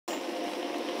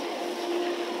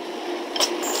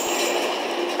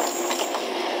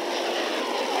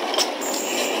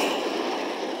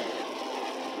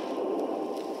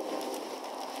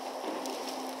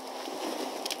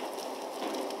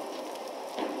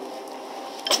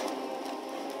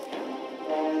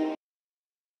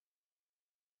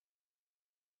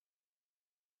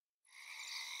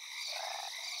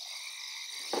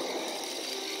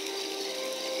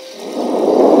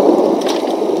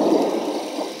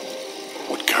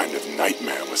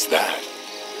was that?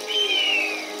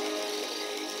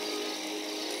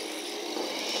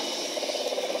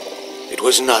 It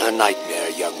was not a nightmare,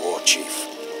 young war chief,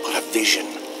 but a vision.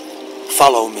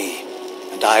 Follow me,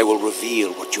 and I will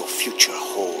reveal what your future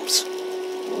holds.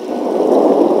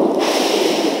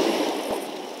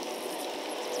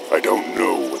 I don't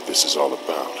know what this is all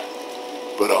about,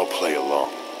 but I'll play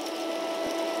along.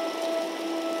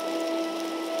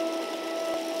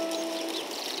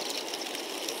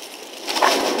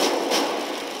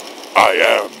 I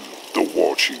am the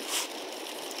war chief.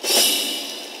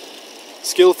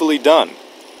 Skillfully done.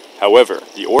 However,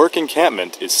 the orc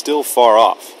encampment is still far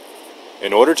off.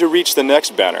 In order to reach the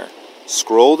next banner,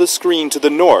 scroll the screen to the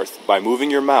north by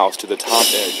moving your mouse to the top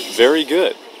edge. Very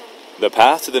good. The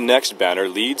path to the next banner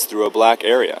leads through a black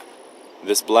area.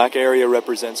 This black area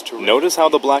represents terrain. Notice how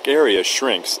the black area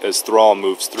shrinks as Trall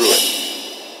moves through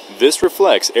it. This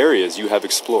reflects areas you have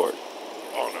explored.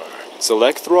 Honor.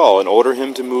 Select Trall and order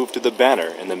him to move to the banner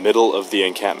in the middle of the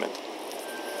encampment.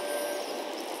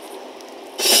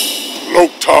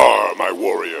 Loktar, my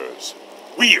warriors.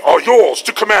 We are yours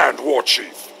to command, war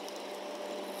chief.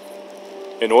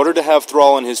 In order to have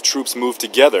Trall and his troops move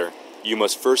together, you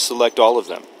must first select all of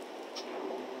them.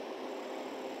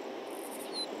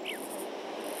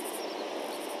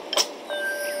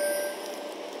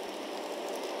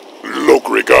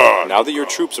 Lokrigan. Now that your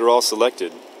troops are all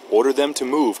selected, order them to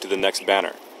move to the next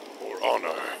banner. For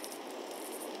honor.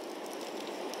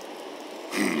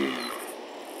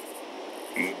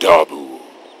 Dabu.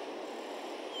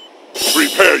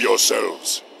 Prepare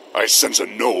yourselves. I sense a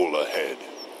knoll ahead.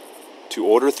 To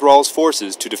order Thrall's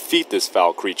forces to defeat this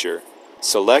foul creature,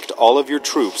 select all of your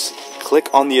troops, click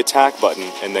on the attack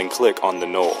button, and then click on the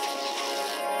knoll.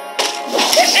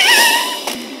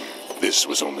 This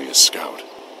was only a scout,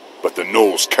 but the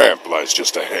knoll's camp lies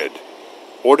just ahead.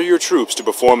 Order your troops to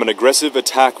perform an aggressive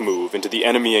attack move into the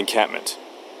enemy encampment.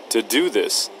 To do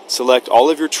this, select all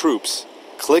of your troops,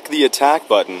 click the attack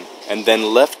button, and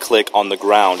then left-click on the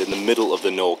ground in the middle of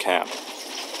the knoll camp.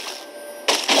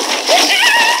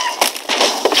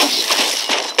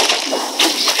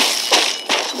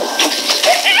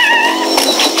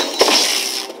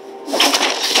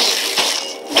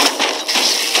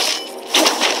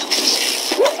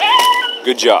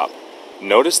 Good job.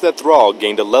 Notice that Trall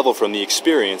gained a level from the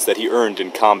experience that he earned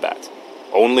in combat.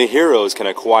 Only heroes can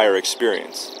acquire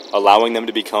experience, allowing them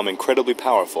to become incredibly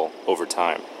powerful over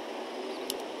time.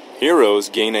 Heroes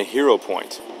gain a hero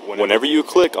point whenever you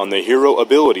click on the Hero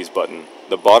Abilities button,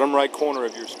 the bottom right corner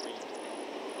of your screen.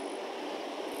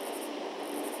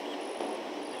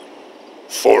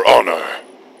 For honor.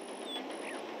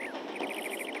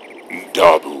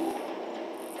 Dabu.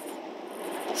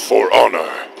 For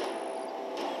honor.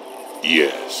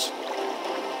 Yes.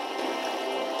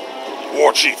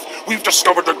 War Chief, we've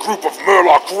discovered a group of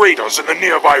Murloc raiders in the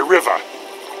nearby river.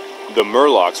 The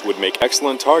Murlocs would make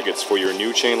excellent targets for your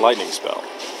new Chain Lightning spell.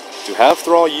 To have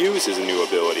Thrall use his new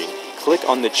ability, click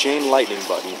on the Chain Lightning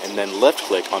button and then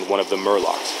left-click on one of the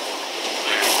Murlocs.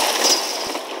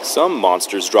 Some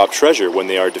monsters drop treasure when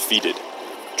they are defeated.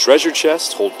 Treasure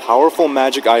chests hold powerful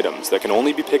magic items that can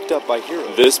only be picked up by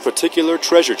heroes. This particular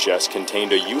treasure chest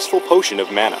contained a useful potion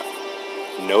of mana.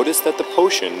 Notice that the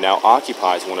potion now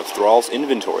occupies one of Thrall's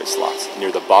inventory slots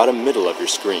near the bottom middle of your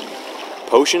screen.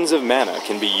 Potions of mana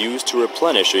can be used to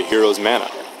replenish a hero's mana,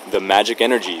 the magic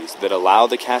energies that allow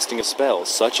the casting of spells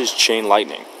such as Chain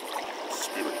Lightning.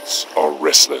 Spirits are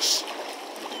restless.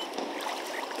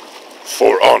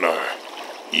 For honor,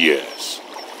 yes.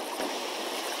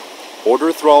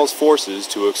 Order Thrall's forces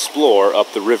to explore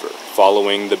up the river,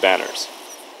 following the banners.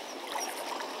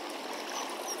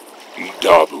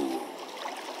 Dabu.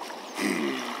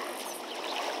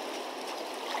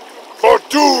 For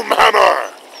Doomhammer!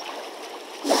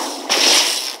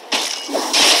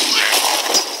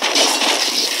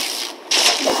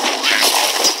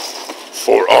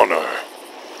 For honor.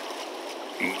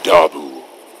 Dabu.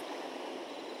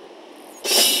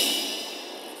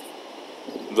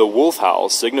 The wolf howl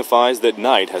signifies that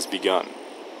night has begun.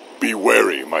 Be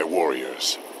wary, my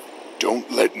warriors.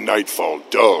 Don't let nightfall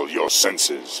dull your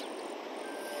senses.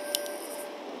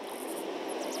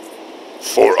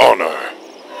 For honor.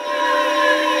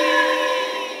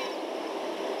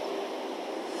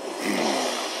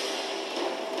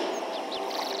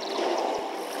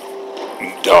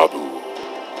 Dabu.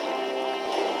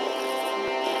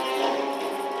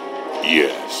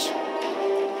 Yes.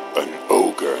 An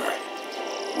ogre.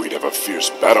 We'd have a fierce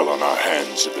battle on our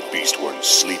hands if the beast weren't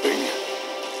sleeping.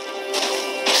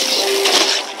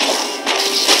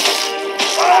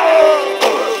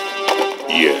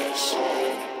 Yes.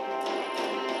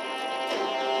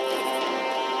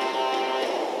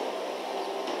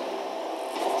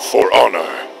 For honor.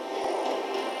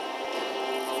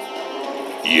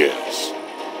 Yes.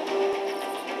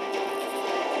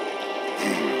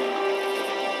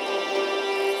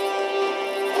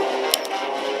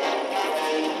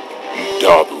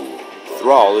 Dabu.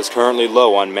 Thrall is currently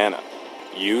low on mana.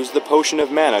 Use the potion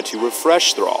of mana to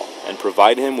refresh Thrall and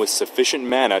provide him with sufficient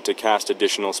mana to cast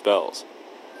additional spells.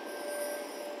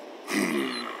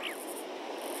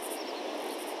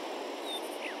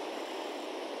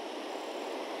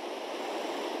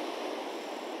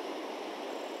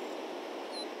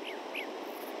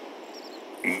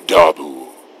 Dabu.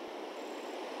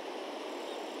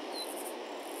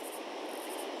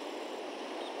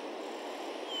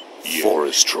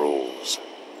 Forest trolls.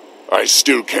 I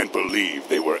still can't believe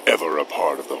they were ever a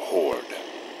part of the Horde.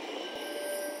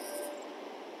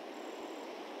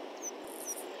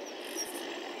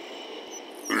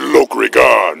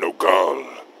 Lokrigar Nogal.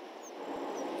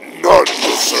 None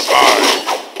will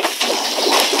survive.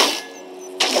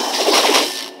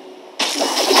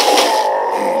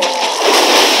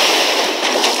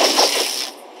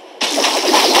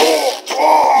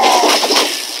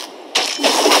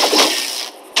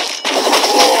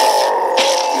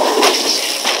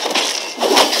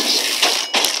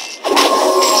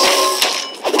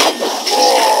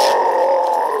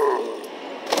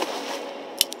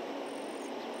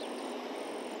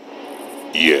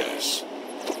 Yes.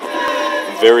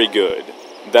 Very good.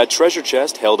 That treasure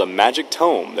chest held a magic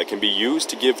tome that can be used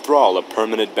to give Thrall a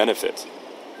permanent benefit.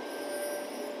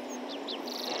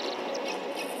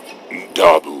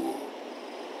 Dabu.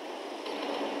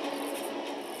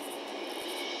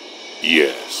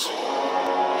 Yes.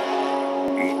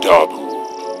 Dabu.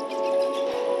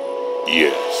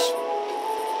 Yes.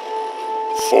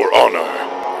 For honor.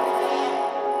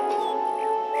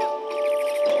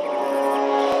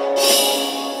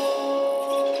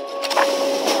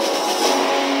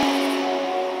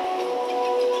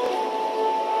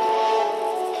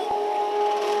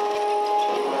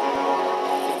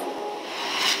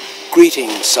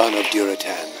 Greetings, son of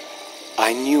Duratan.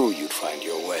 I knew you'd find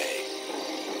your way.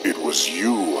 It was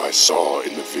you I saw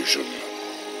in the vision.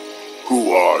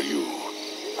 Who are you?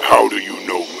 How do you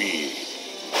know me?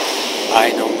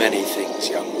 I know many things,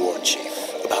 young war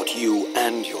chief, about you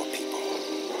and your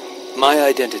people. My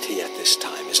identity at this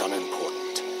time is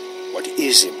unimportant. What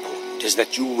is important is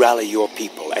that you rally your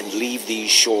people and leave these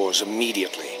shores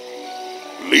immediately.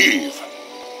 Leave?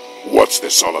 What's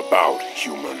this all about,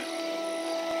 human?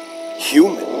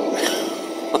 Human?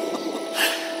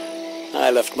 I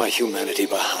left my humanity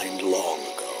behind long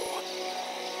ago.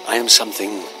 I am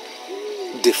something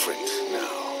different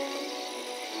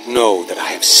now. Know that I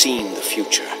have seen the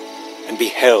future and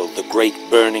beheld the great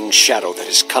burning shadow that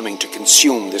is coming to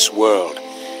consume this world.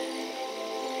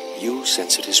 You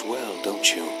sense it as well,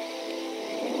 don't you?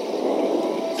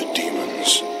 The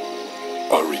demons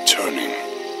are returning.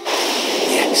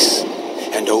 Yes,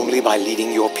 and only by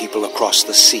leading your people across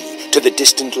the sea to the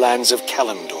distant lands of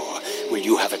Kalimdor will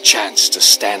you have a chance to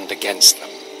stand against them.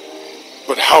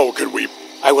 But how can we...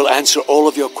 I will answer all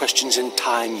of your questions in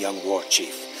time, young war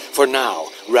chief. For now,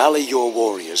 rally your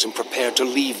warriors and prepare to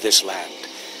leave this land.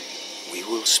 We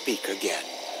will speak again.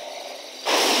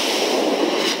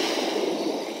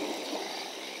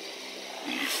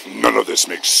 None of this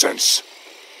makes sense.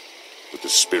 But the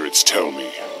spirits tell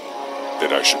me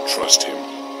that I should trust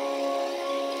him.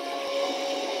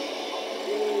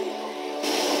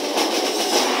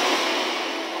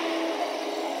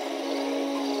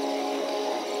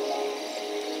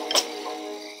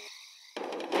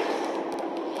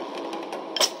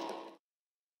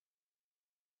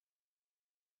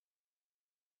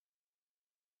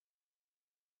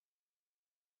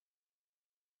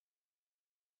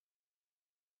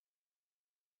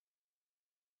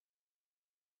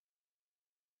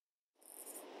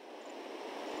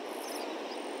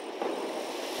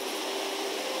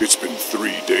 It's been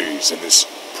 3 days and this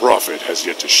prophet has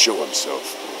yet to show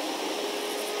himself.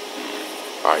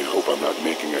 I hope I'm not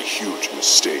making a huge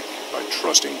mistake by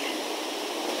trusting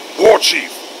you. War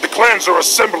Chief, the clans are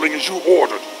assembling as you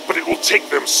ordered, but it will take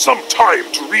them some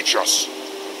time to reach us.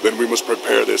 Then we must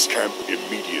prepare this camp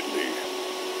immediately.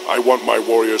 I want my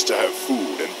warriors to have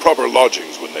food and proper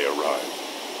lodgings when they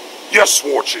arrive. Yes,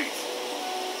 War Chief.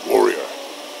 Warrior,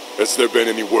 has there been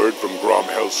any word from Grom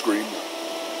Hellscream?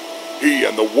 He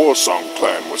and the Warsong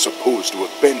clan were supposed to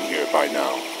have been here by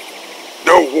now.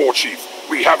 No, War Chief.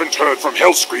 We haven't heard from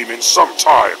Hellscream in some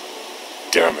time.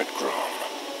 Damn it, Grom.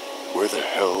 Where the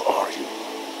hell are you?